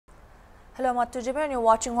Hello, I'm Atujime and you're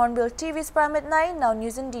watching Hornbill TV's Prime at 9. Now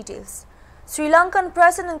news in details. Sri Lankan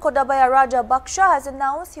President Gotabaya Rajapaksa has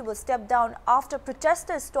announced he will step down after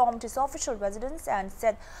protesters stormed his official residence and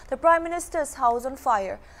set the Prime Minister's house on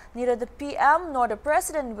fire. Neither the PM nor the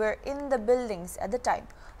President were in the buildings at the time.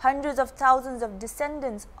 Hundreds of thousands of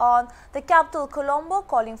descendants on the capital Colombo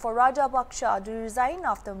calling for Rajapaksa to resign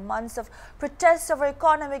after months of protests over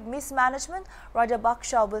economic mismanagement.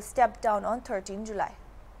 Rajapaksa will step down on 13 July.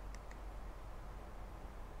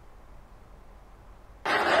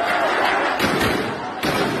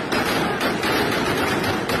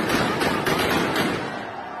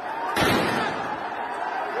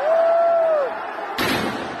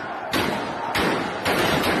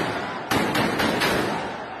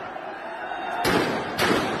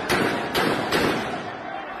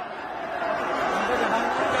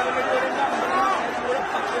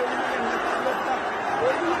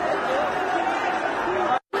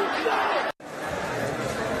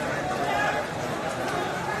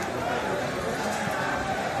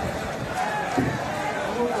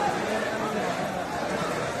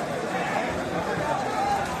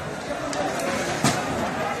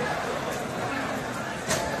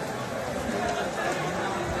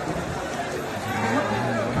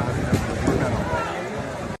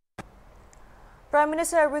 Prime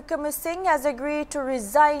Minister Wickremesinghe Singh has agreed to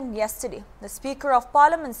resign yesterday. The Speaker of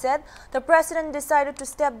Parliament said the President decided to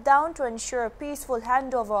step down to ensure a peaceful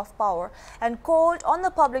handover of power and called on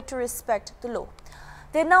the public to respect the law.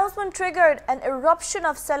 The announcement triggered an eruption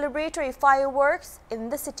of celebratory fireworks in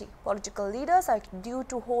the city. Political leaders are due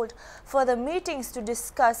to hold further meetings to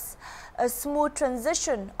discuss a smooth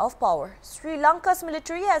transition of power. Sri Lanka's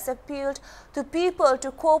military has appealed to people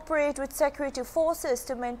to cooperate with security forces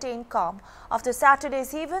to maintain calm. After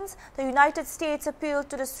Saturday's events, the United States appealed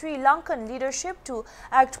to the Sri Lankan leadership to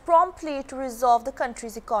act promptly to resolve the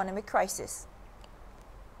country's economic crisis.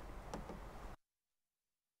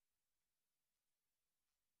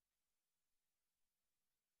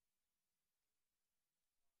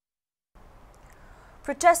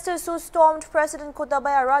 Protesters who stormed President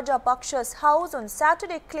Gotabaya Rajapaksa's house on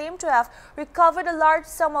Saturday claimed to have recovered a large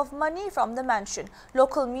sum of money from the mansion,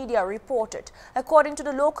 local media reported. According to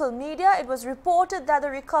the local media, it was reported that the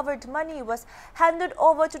recovered money was handed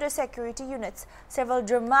over to the security units. Several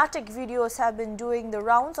dramatic videos have been doing the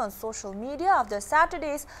rounds on social media after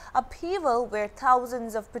Saturday's upheaval, where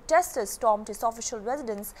thousands of protesters stormed his official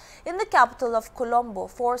residence in the capital of Colombo,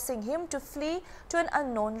 forcing him to flee to an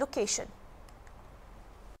unknown location.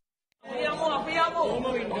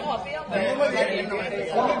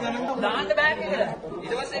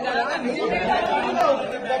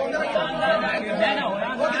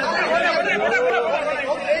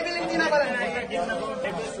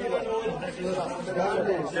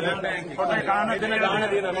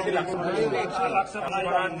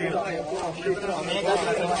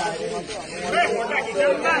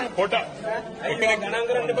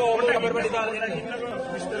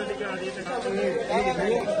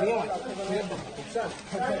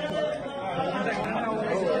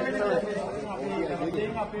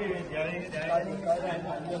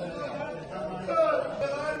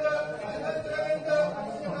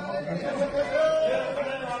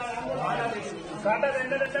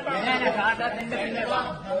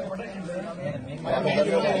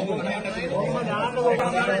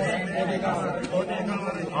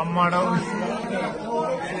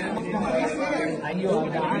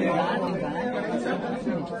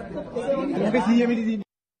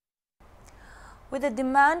 With a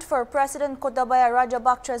demand for President Gotabaya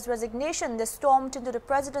Rajapaksa's resignation, they stormed into the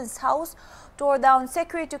president's house, tore down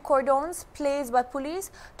security cordons placed by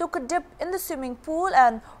police, took a dip in the swimming pool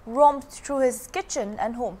and roamed through his kitchen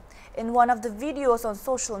and home. In one of the videos on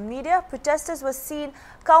social media, protesters were seen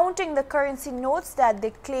counting the currency notes that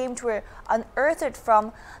they claimed were unearthed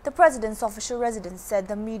from the president's official residence, said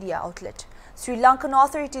the media outlet. Sri Lankan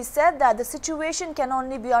authorities said that the situation can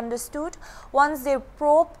only be understood once they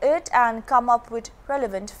probe it and come up with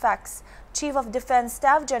relevant facts. Chief of Defence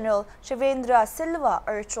Staff General Shavendra Silva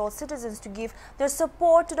urged all citizens to give their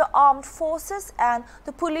support to the armed forces and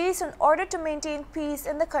the police in order to maintain peace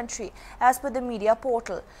in the country, as per the media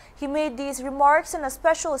portal. He made these remarks in a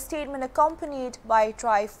special statement accompanied by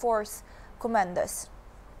Tri-Force commanders.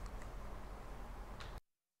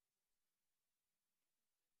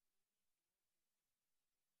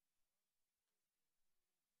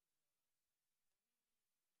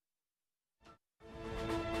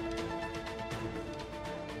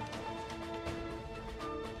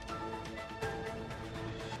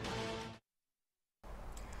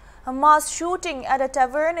 A mass shooting at a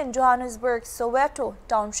tavern in Johannesburg's Soweto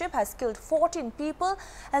township has killed 14 people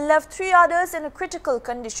and left 3 others in a critical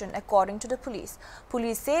condition, according to the police.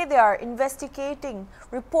 Police say they are investigating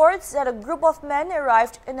reports that a group of men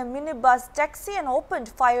arrived in a minibus taxi and opened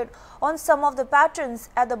fire on some of the patrons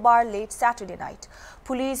at the bar late Saturday night.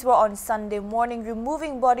 Police were on Sunday morning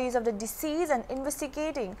removing bodies of the deceased and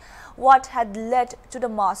investigating what had led to the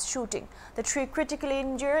mass shooting. The 3 critically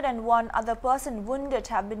injured and 1 other person wounded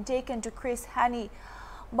have been taken to Chris Hani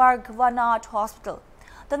Bargwanath Hospital.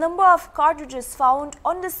 The number of cartridges found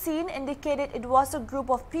on the scene indicated it was a group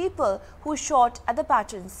of people who shot at the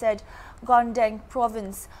patrons, said Gauteng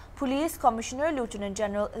Province Police Commissioner Lieutenant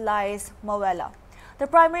General Elias Mawela. The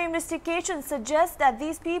primary investigation suggests that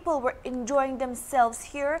these people were enjoying themselves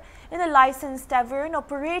here in a licensed tavern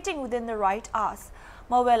operating within the right hours,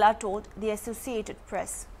 Mawela told the Associated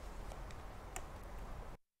Press.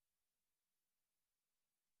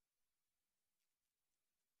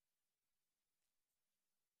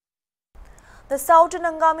 The Southern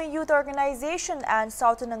Angami Youth Organization and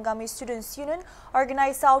Southern Angami Students Union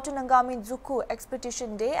organized Southern Angami Zuku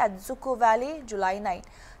Expedition Day at Zuku Valley, July 9.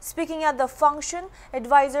 Speaking at the function,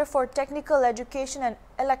 Advisor for Technical Education and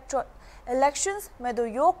Elections,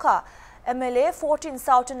 Medoyoka MLA 14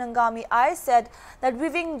 Southern Angami I said that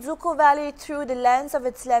viewing Zuku Valley through the lens of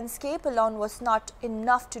its landscape alone was not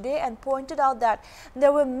enough today, and pointed out that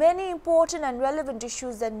there were many important and relevant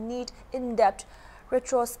issues that need in-depth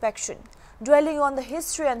retrospection. Dwelling on the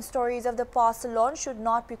history and stories of the past alone should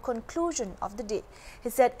not be conclusion of the day. He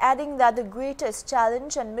said, adding that the greatest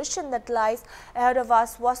challenge and mission that lies ahead of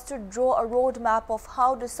us was to draw a roadmap of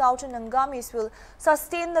how the Southern Angamis will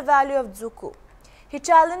sustain the value of Zuku. He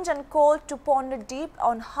challenged and called to ponder deep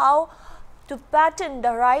on how to patent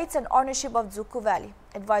the rights and ownership of Zuku Valley.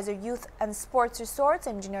 Advisor Youth and Sports Resorts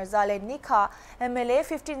Engineer Zale Nikha, MLA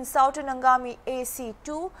 15 Southern Angami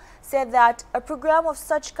AC2, said that a program of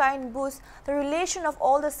such kind boosts the relation of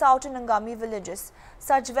all the Southern Angami villages.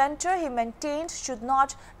 Such venture, he maintained, should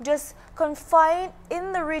not just confine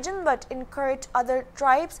in the region but encourage other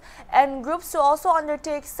tribes and groups to also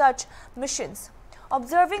undertake such missions.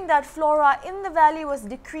 Observing that flora in the valley was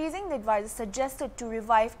decreasing, the advisor suggested to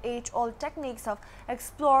revive age-old techniques of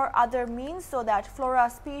explore other means so that flora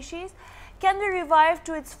species can be revived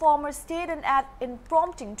to its former state and add in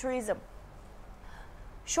prompting tourism.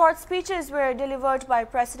 Short speeches were delivered by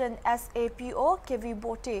President SAPO Kevi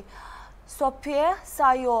Bote Sopie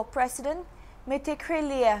Sayo, President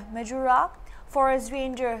Metekrelia Mejura, Forest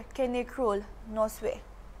Ranger Kenekrul Noswe.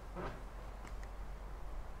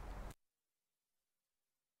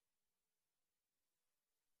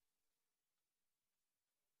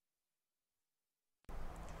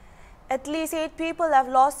 At least 8 people have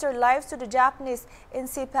lost their lives to the Japanese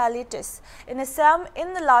encephalitis in Assam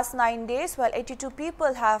in the last 9 days, while 82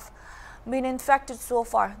 people have been infected so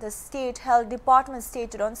far, the State Health Department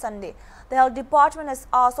stated on Sunday. The Health Department has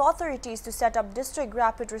asked authorities to set up district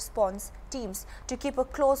rapid response teams to keep a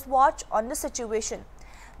close watch on the situation.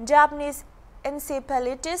 Japanese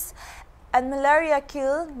encephalitis and malaria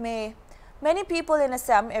kill many people in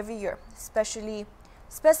Assam every year,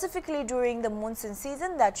 specifically during the monsoon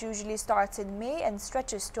season that usually starts in May and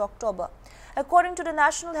stretches to October. According to the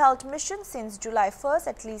National Health Mission, since July 1st,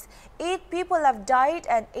 at least 8 people have died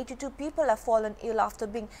and 82 people have fallen ill after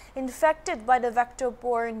being infected by the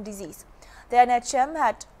vector-borne disease. The NHM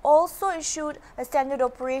had also issued a standard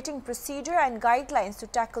operating procedure and guidelines to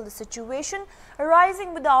tackle the situation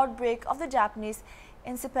arising with the outbreak of the Japanese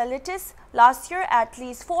encephalitis. Last year, at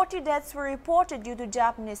least 40 deaths were reported due to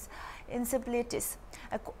Japanese encephalitis,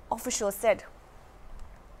 officials said.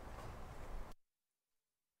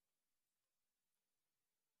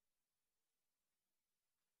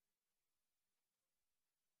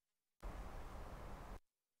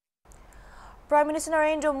 Prime Minister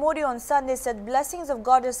Narendra Modi on Sunday said blessings of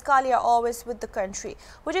Goddess Kali are always with the country,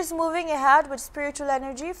 which is moving ahead with spiritual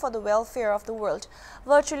energy for the welfare of the world.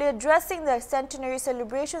 Virtually addressing the centenary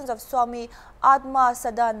celebrations of Swami Atma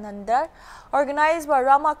Sadananda, organized by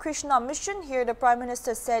Ramakrishna Mission, here the Prime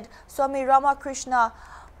Minister said Swami Ramakrishna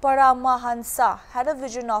Paramahansa had a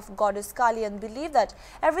vision of Goddess Kali and believed that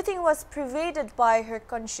everything was pervaded by her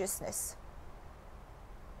consciousness.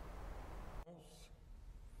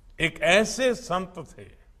 एक ऐसे संत थे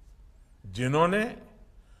जिन्होंने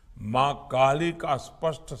मां काली का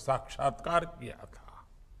स्पष्ट साक्षात्कार किया था,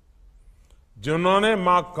 जिन्होंने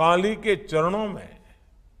मां काली के चरणों में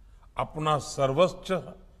अपना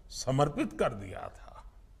सर्वस्व समर्पित कर दिया था।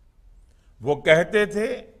 वो कहते थे,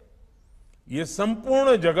 ये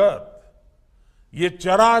संपूर्ण जगत, ये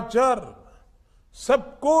चराचर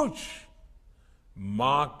सब कुछ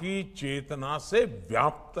मां की चेतना से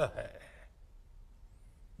व्याप्त है।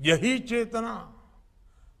 यही चेतना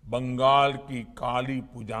बंगाल की काली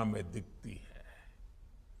पूजा में दिखती है।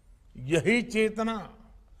 यही चेतना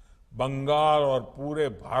बंगाल और पूरे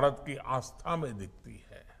भारत की आस्था में दिखती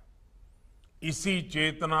है। इसी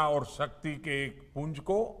चेतना और शक्ति के एक पुंज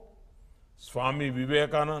को स्वामी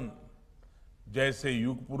विवेकानंद जैसे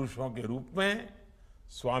युग पुरुषों के रूप में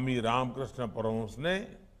स्वामी रामकृष्ण परमहंस ने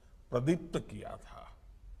प्रदीप्त किया था।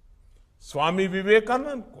 स्वामी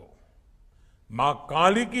विवेकानंद को मां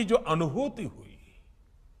काली की जो अनुभूति हुई,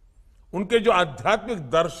 उनके जो आध्यात्मिक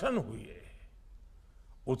दर्शन हुए,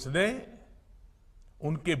 उसने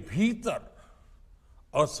उनके भीतर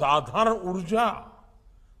असाधारण ऊर्जा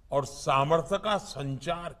और सामर्थ्य का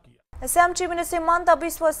संचार किया। Assam Chief Minister Himanta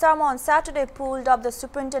Biswa Sarma on Saturday pulled up the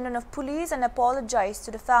Superintendent of Police and apologized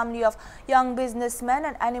to the family of young businessman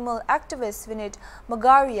and animal activist Vinit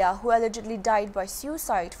Magaria, who allegedly died by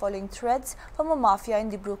suicide following threats from a mafia in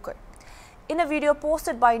Dibrugarh. In a video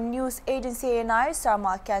posted by news agency ANI,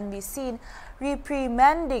 Sarma can be seen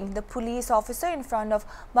reprimanding the police officer in front of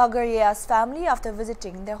Magaria's family after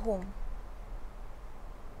visiting their home.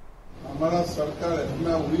 हमारा सरकार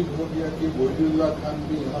इतना week हो गया कि बोजुल्ला खान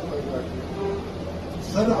भी यहाँ पर रखे।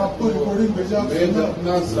 सर आपको रिकॉर्डिंग भेजा, मैं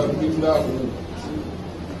अपना शर्मिंदा हूँ,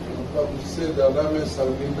 मतलब उससे ज्यादा मैं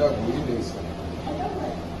शर्मिंदा हो ही नहीं सकता।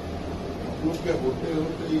 हम लोग के होते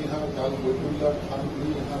होते यहाँ काल बोजुल्ला खान भी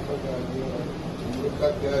यहाँ पर आ गया, हम लोग का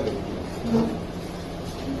क्या रहेगा?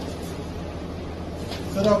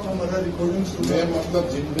 सर आप हमारा रिकॉर्डिंग सुन, मैं मतलब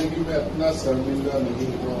जिंदगी में इतना शर्मिंदा नहीं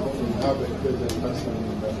हुआ हूँ, यहाँ बैठे जितना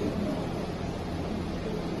शर्मिंदा नहीं।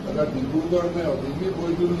 अगर डिब्रूगढ़ में अभी भी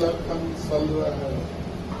बोजुल्ला खान चल रहा है,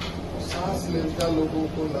 सांस लेता लोगों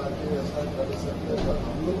को लाके ऐसा कर सकते हैं,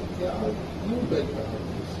 हम लोग क्या क्यों बैठा है?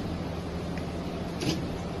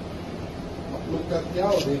 आप लोग का क्या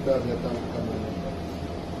अधिकार है काम करने का?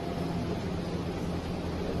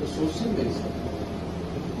 तो सोच ही नहीं सकते।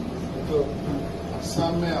 तो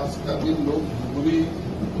असम में आज का दिन लोग धुबरी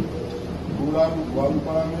पूरा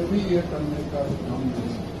ग्वालपाड़ा में भी ये करने का काम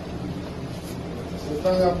नहीं होता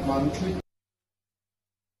है। आप मानसिक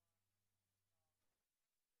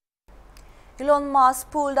Elon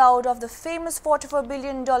Musk pulled out of the famous $44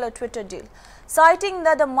 billion Twitter deal, citing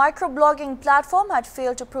that the microblogging platform had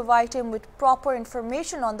failed to provide him with proper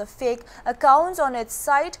information on the fake accounts on its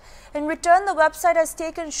site. In return, the website has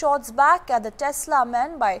taken shots back at the Tesla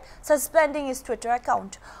man by suspending his Twitter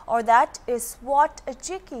account. Or that is what a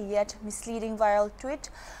cheeky yet misleading viral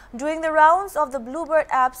tweet doing the rounds of the Bluebird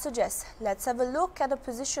app suggests. Let's have a look at the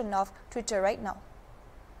position of Twitter right now.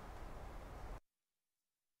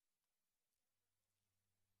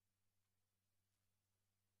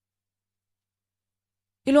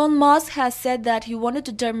 Elon Musk has said that he wanted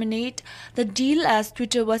to terminate the deal as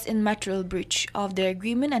Twitter was in material breach of their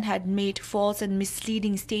agreement and had made false and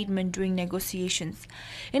misleading statements during negotiations.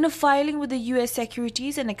 In a filing with the U.S.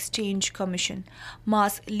 Securities and Exchange Commission,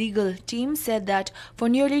 Musk's legal team said that for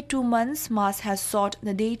nearly 2 months, Musk has sought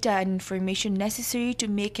the data and information necessary to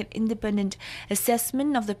make an independent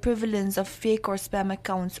assessment of the prevalence of fake or spam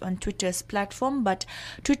accounts on Twitter's platform, but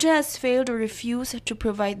Twitter has failed or refused to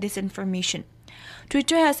provide this information.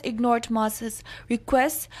 Twitter has ignored Musk's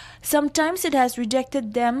requests. Sometimes it has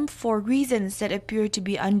rejected them for reasons that appear to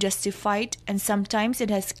be unjustified, and sometimes it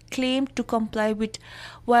has claimed to comply with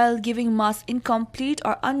while giving Musk incomplete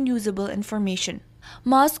or unusable information.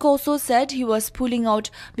 Musk also said he was pulling out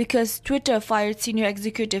because Twitter fired senior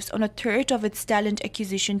executives on a third of its talent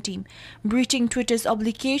acquisition team, breaching Twitter's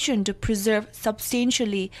obligation to preserve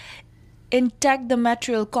substantially intact the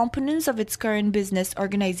material components of its current business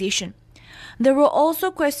organization. There were also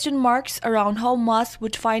question marks around how Musk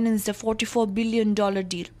would finance the $44 billion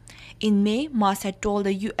deal. In May, Musk had told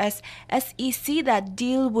the US SEC that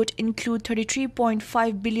deal would include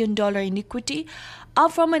 $33.5 billion in equity,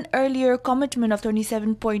 up from an earlier commitment of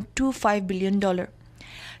 $27.25 billion.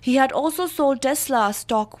 He had also sold Tesla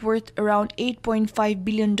stock worth around $8.5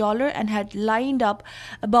 billion and had lined up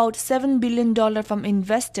about $7 billion from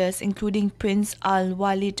investors, including Prince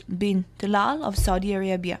Al-Walid bin Talal of Saudi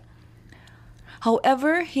Arabia.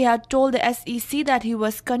 However, he had told the SEC that he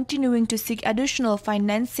was continuing to seek additional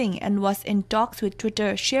financing and was in talks with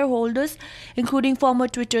Twitter shareholders, including former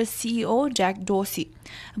Twitter CEO Jack Dorsey,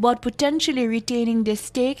 about potentially retaining their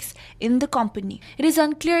stakes in the company. It is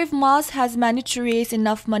unclear if Musk has managed to raise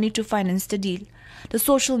enough money to finance the deal. The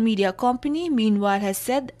social media company, meanwhile, has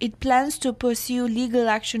said it plans to pursue legal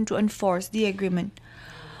action to enforce the agreement.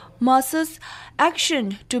 Musk's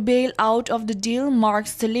action to bail out of the deal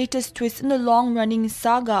marks the latest twist in the long-running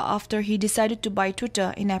saga after he decided to buy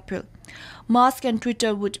Twitter in April. Musk and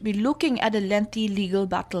Twitter would be looking at a lengthy legal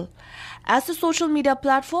battle, as the social media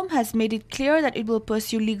platform has made it clear that it will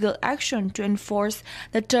pursue legal action to enforce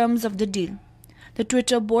the terms of the deal. The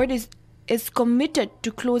Twitter board is committed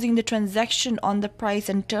to closing the transaction on the price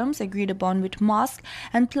and terms agreed upon with Musk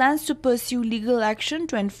and plans to pursue legal action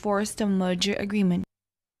to enforce the merger agreement.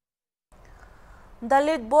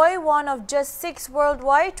 Dalit boy, one of just 6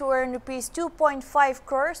 worldwide to earn Rs 2.5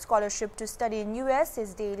 crore scholarship to study in US,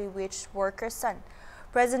 is daily wage worker's son.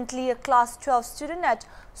 Presently a class 12 student at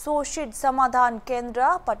Soshid Samadhan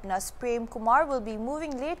Kendra, Patna's Prem Kumar will be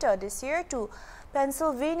moving later this year to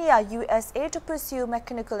Pennsylvania, USA to pursue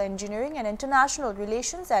mechanical engineering and international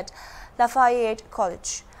relations at Lafayette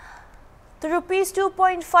College. The Rs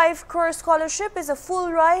 2.5 crore scholarship is a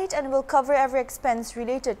full ride and will cover every expense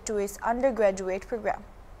related to his undergraduate program.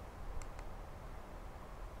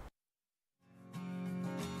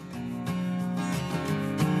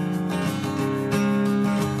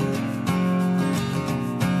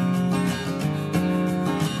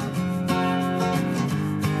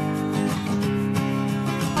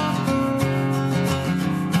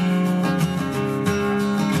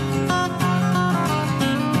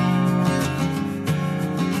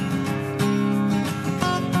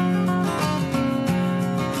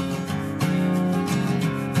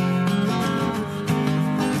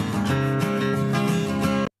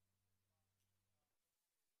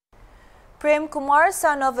 Prem Kumar,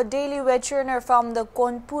 son of a daily wage earner from the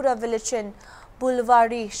Konpura village in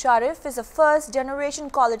Bulwari Sharif, is a first-generation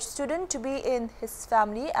college student to be in his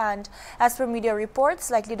family and, as per media reports,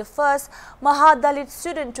 likely the first Mahadalit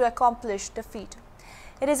student to accomplish the feat.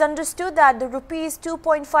 It is understood that the Rs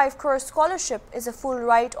 2.5 crore scholarship is a full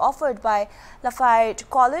ride offered by Lafayette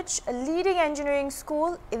College, a leading engineering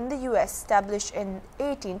school in the US established in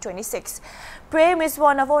 1826. Prem is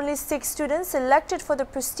one of only 6 students selected for the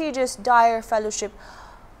prestigious Dyer Fellowship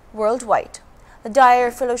worldwide. The Dyer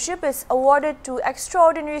Fellowship is awarded to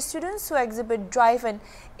extraordinary students who exhibit drive and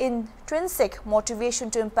intrinsic motivation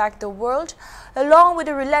to impact the world, along with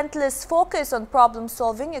a relentless focus on problem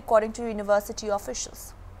solving, according to university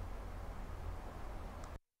officials.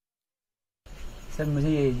 Sir, मुझे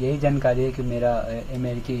यही जानकारी है कि मेरा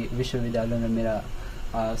अमेरिकी विश्वविद्यालय में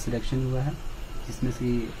मेरा सिलेक्शन हुआ है, जिसमें से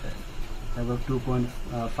लगभग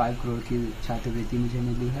 2.5 करोड़ की छात्रवृत्ति मुझे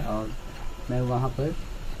मिली है और मैं वहाँ पर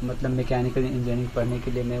मतलब मैकेनिकल इंजीनियरिंग पढ़ने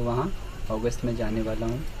के लिए मैं वहाँ अगस्त में जाने वाला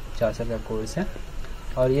हूँ। 4 साल का कोर्स है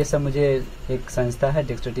और ये सब मुझे एक संस्था है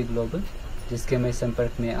डेक्स्ट्रिटी ग्लोबल, जिसके मैं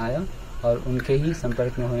संपर्क में आया और उनके ही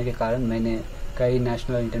संपर्क में होने के कारण मैंने कई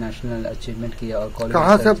नेशनल और इंटरनेशनल अचीवमेंट किया। और कॉलेज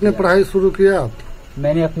कहाँ से अपनी पढ़ाई शुरू किया आप?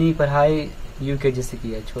 मैंने अपनी पढ़ाई यूकेजी से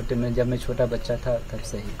की है, छोटे में जब मैं छोटा बच्चा था तब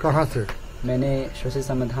से ही। कहाँ से? मैंने सोशल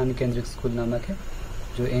समाधान केंद्रित स्कूल नामक है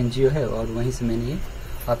जो NGO है, और वहीं से मैंने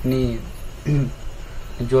अपनी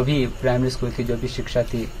जो भी प्राइमरी स्कूल की जो भी शिक्षा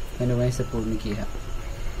थी मैंने वहीं से पूर्ण की है।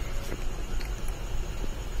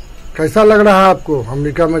 कैसा लग रहा है आपको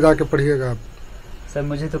अमेरिका में जाके पढ़िएगा आप? सर,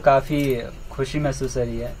 मुझे तो काफ़ी खुशी महसूस हो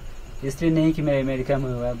रही है, इसलिए नहीं कि मैं अमेरिका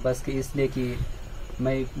में हुआ, बस कि इसलिए कि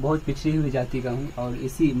मैं बहुत पिछड़ी हुई जाति का हूँ और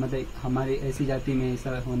इसी मतलब हमारे ऐसी जाति में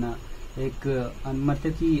ऐसा होना एक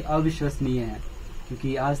मतलब कि अविश्वसनीय है,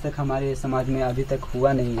 क्योंकि आज तक हमारे समाज में अभी तक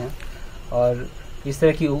हुआ नहीं है और इस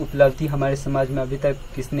तरह की उपलब्धि हमारे समाज में अभी तक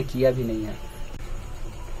किसने किया भी नहीं है।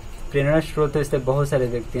 प्रेरणा स्रोत तो इससे बहुत सारे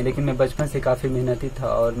व्यक्ति हैं, लेकिन मैं बचपन से काफ़ी मेहनती था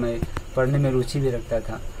और मैं पढ़ने में रुचि भी रखता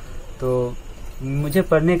था, तो मुझे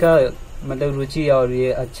पढ़ने का मतलब रुचि और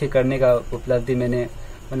ये अच्छे करने का उपलब्धि मैंने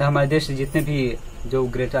मतलब हमारे देश से जितने भी जो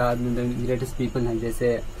ग्रेटेस्ट पीपल हैं,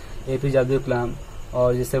 जैसे APJ अब्दुल कलाम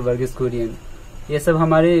और जैसे वर्गीस कुरियन, ये सब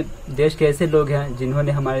हमारे देश के ऐसे लोग हैं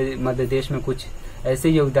जिन्होंने हमारे मतलब देश में कुछ ऐसे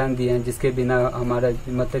योगदान दिए हैं जिसके बिना हमारा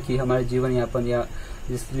मतलब कि हमारा जीवन यापन या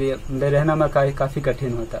इसलिए रहना हमारा काफ़ी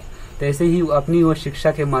कठिन होता। तो ऐसे ही अपनी वो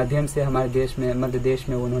शिक्षा के माध्यम से हमारे देश में मध्य देश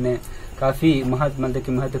में उन्होंने काफ़ी मतलब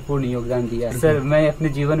कि महत्वपूर्ण योगदान दिया। सर, मैं अपने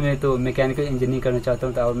जीवन में तो मैकेनिकल इंजीनियरिंग करना चाहता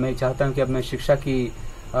हूँ और मैं चाहता हूँ कि अब मैं शिक्षा की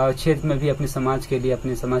क्षेत्र में भी अपने समाज के लिए,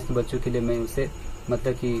 अपने समाज के बच्चों के लिए मैं उसे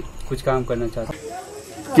मतलब कि कुछ काम करना चाहता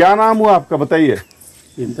हूँ। क्या नाम हुआ आपका, बताइए?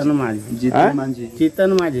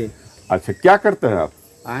 चीतन माझे। अच्छा, क्या करते हैं आप?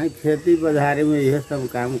 खेती बाजारी में यह सब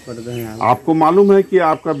काम करते हैं। आपको मालूम है कि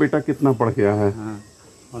आपका बेटा कितना पढ़ गया है? हाँ,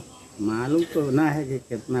 मालूम तो ना है कि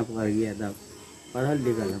कितना पढ़ गया था, पढ़ल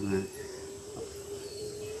लिखल है।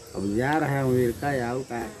 अब जा रहा है अमेरिका, या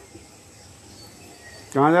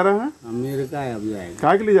कहाँ जा रहा है? अमेरिका अब जाएगा।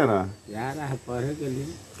 क्या के लिए जा रहा है? जा रहा है पढ़े के लिए।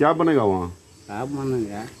 क्या बनेगा वहाँ? क्या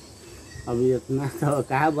बनेगा अब इतना तो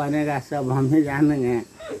क्या बनेगा सब हम ही जानेंगे।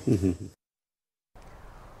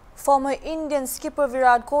 Former Indian skipper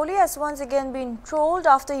Virat Kohli has once again been trolled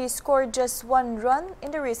after he scored just one run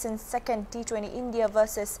in the recent second T20 India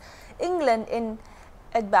versus England in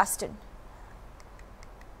Edgbaston.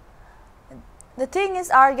 The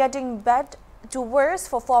things are getting bad to worse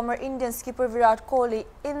for former Indian skipper Virat Kohli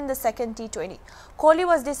in the second T20. Kohli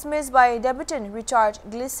was dismissed by debutant Richard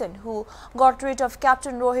Gleeson, who got rid of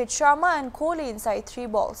captain Rohit Sharma and Kohli inside 3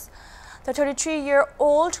 balls. The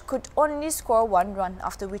 33-year-old could only score 1 run,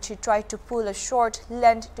 after which he tried to pull a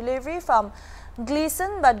short-length delivery from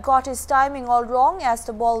Gleeson but got his timing all wrong as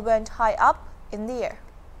the ball went high up in the air.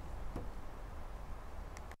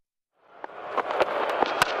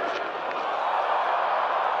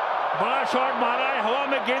 बड़ा shot मारा है, हवा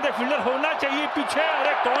में गेंद है, fielder होना चाहिए पीछे।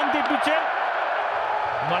 अरे कौन थी पीछे?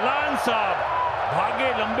 मलान साहब भागे,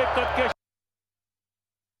 लंबे कद के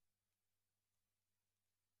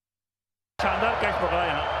शानदार कैच पकड़ा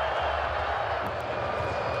यहाँ।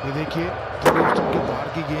 ये देखिए थोड़ी स्टंप के बाहर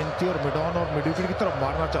की गेंद थी और मिड ऑन और मिड विकेट की तरफ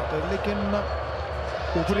मारना चाहते थे, लेकिन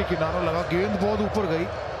ऊपरी किनारा लगा, गेंद बहुत ऊपर गई।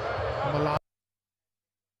 मलान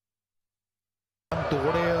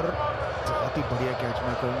दौड़े और बहुत ही बढ़िया कैच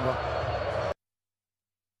मैं कहूंगा।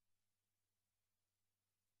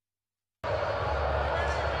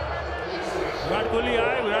 विराट कोहली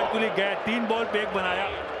आए, विराट कोहली गए, 3 बॉल पे 1 बनाया।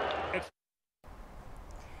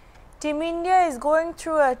 Team India is going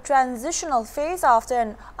through a transitional phase after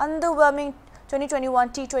an underwhelming 2021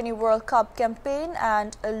 T20 World Cup campaign,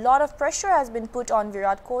 and a lot of pressure has been put on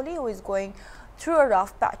Virat Kohli, who is going through a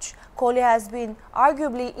rough patch. Kohli has been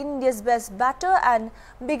arguably India's best batter and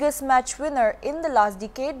biggest match winner in the last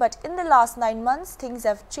decade, but in the last 9 months, things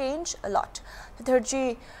have changed a lot. The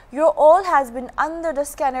 30-year-old has been under the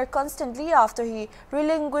scanner constantly after he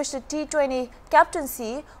relinquished the T20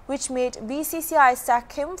 captaincy, which made BCCI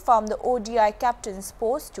sack him from the ODI captain's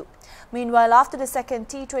post too. Meanwhile, after the second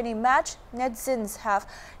T20 match, netizens have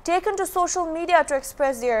taken to social media to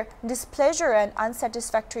express their displeasure and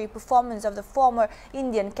unsatisfactory performance of the former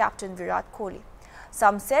Indian captain Virat Kohli.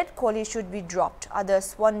 Some said Kohli should be dropped.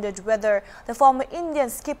 Others wondered whether the former Indian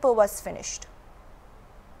skipper was finished.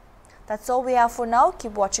 That's all we have for now.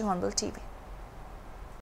 Keep watching HornbillTV.